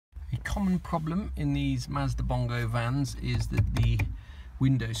common problem in these Mazda Bongo vans is that the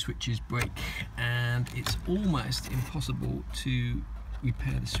window switches break, and it's almost impossible to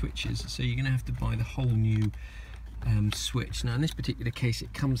repair the switches, so you're going to have to buy the whole new switch. Now in this particular case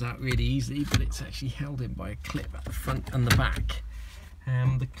it comes out really easily, but it's actually held in by a clip at the front and the back.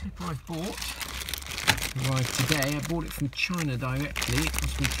 The clip I've bought arrived today. I bought it from China directly. It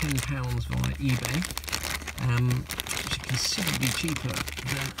cost me £10 via eBay, which is considerably cheaper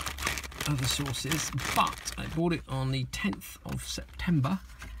than other sources, but I bought it on the 10th of September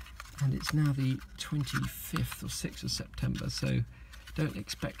and it's now the 25th or 6th of September, so don't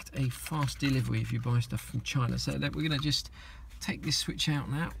expect a fast delivery if you buy stuff from China. So that we're going to just take this switch out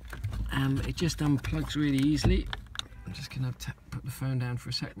now, and it just unplugs really easily. I'm just going to put the phone down for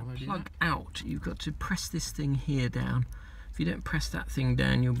a second. Plug out, you've got to press this thing here down. If you don't press that thing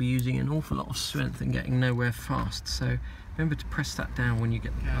down, you'll be using an awful lot of strength and getting nowhere fast. So remember to press that down when you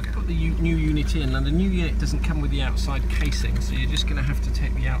get the plug out. Put the new unit in, and the new unit doesn't come with the outside casing, so you're just going to have to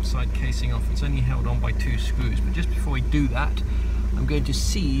take the outside casing off. It's only held on by 2 screws, but just before we do that, I'm going to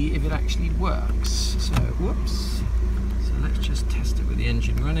see if it actually works. So, whoops. So let's just test it with the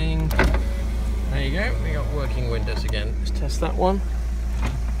engine running. There you go, we got working windows again. Let's test that one.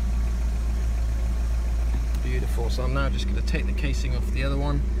 Beautiful. So I'm now just going to take the casing off the other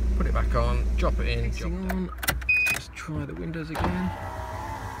one, put it back on, drop it in, drop it on. Let's try the windows again.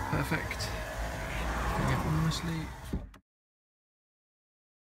 Perfect. Bring it nicely.